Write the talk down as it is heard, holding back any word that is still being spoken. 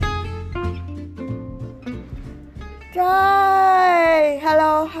Hi.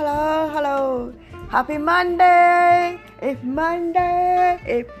 Hello. Happy Monday. It's Monday.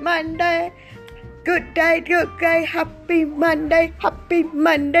 Good day. Happy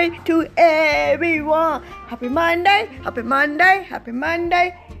Monday to everyone. Happy Monday.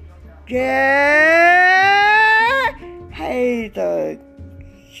 Yeah.